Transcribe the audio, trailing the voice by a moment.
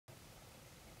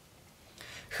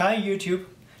Hi YouTube!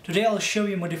 Today I'll show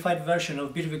you a modified version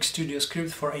of Bitwig Studio script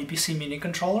for APC Mini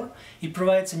controller. It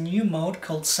provides a new mode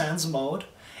called Sense mode.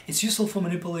 It's useful for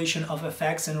manipulation of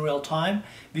effects in real time,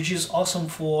 which is awesome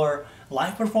for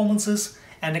live performances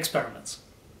and experiments.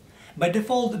 By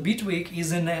default, Bitwig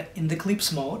is in the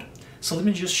clips mode, so let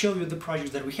me just show you the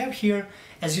project that we have here.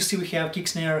 As you see, we have kick,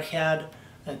 snare, head,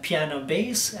 piano,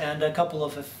 bass, and a couple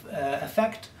of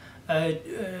effect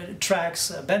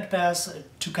tracks, bandpass,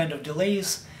 two kind of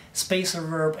delays, spacer,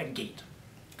 reverb, and gate.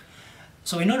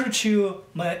 So in order to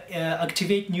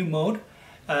activate new mode,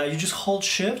 you just hold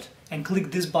shift and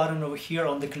click this button over here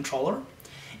on the controller.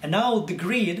 And now the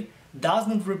grid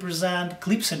doesn't represent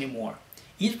clips anymore.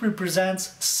 It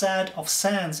represents set of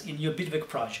Sense in your Bitwig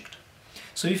project.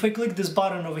 So if I click this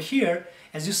button over here,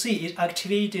 as you see, it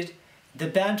activated the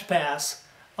bandpass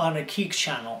on a kick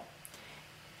channel.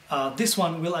 This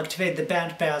one will activate the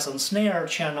bandpass on snare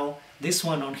channel, this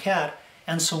one on head,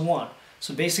 and so on.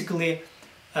 So basically,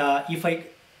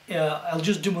 I'll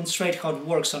just demonstrate how it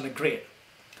works on the grid.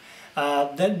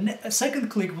 Then a second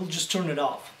click will just turn it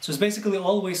off. So it's basically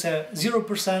always a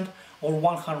 0% or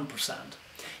 100%.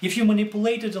 If you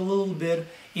manipulate it a little bit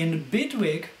in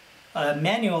Bitwig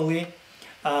manually,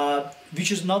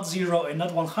 which is not 0 and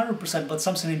not 100%, but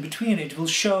something in between, it will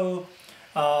show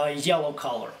yellow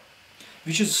color,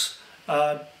 which is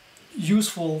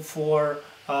useful for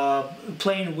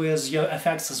playing with your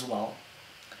effects as well.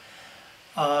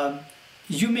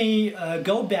 You may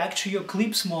go back to your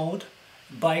clips mode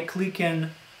by clicking,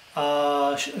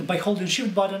 by holding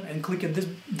shift button and clicking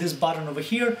this button over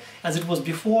here, as it was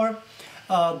before.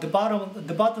 The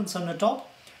buttons on the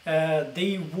top,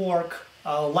 they work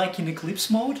like in Eclipse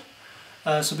mode.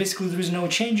 So basically there is no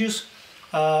changes.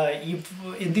 If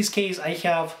in this case I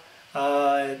have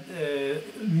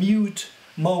mute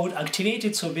mode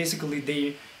activated, so basically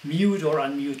they mute or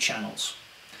unmute channels.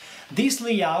 This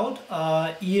layout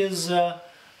is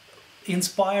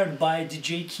inspired by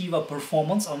DJ Kiva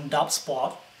performance on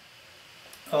Dubspot.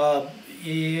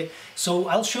 So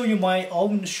I'll show you my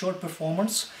own short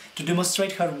performance to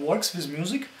demonstrate how it works with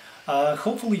music.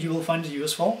 Hopefully you will find it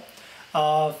useful.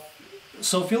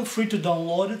 So feel free to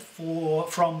download it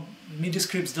from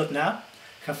midiscripts.net.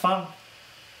 Have fun!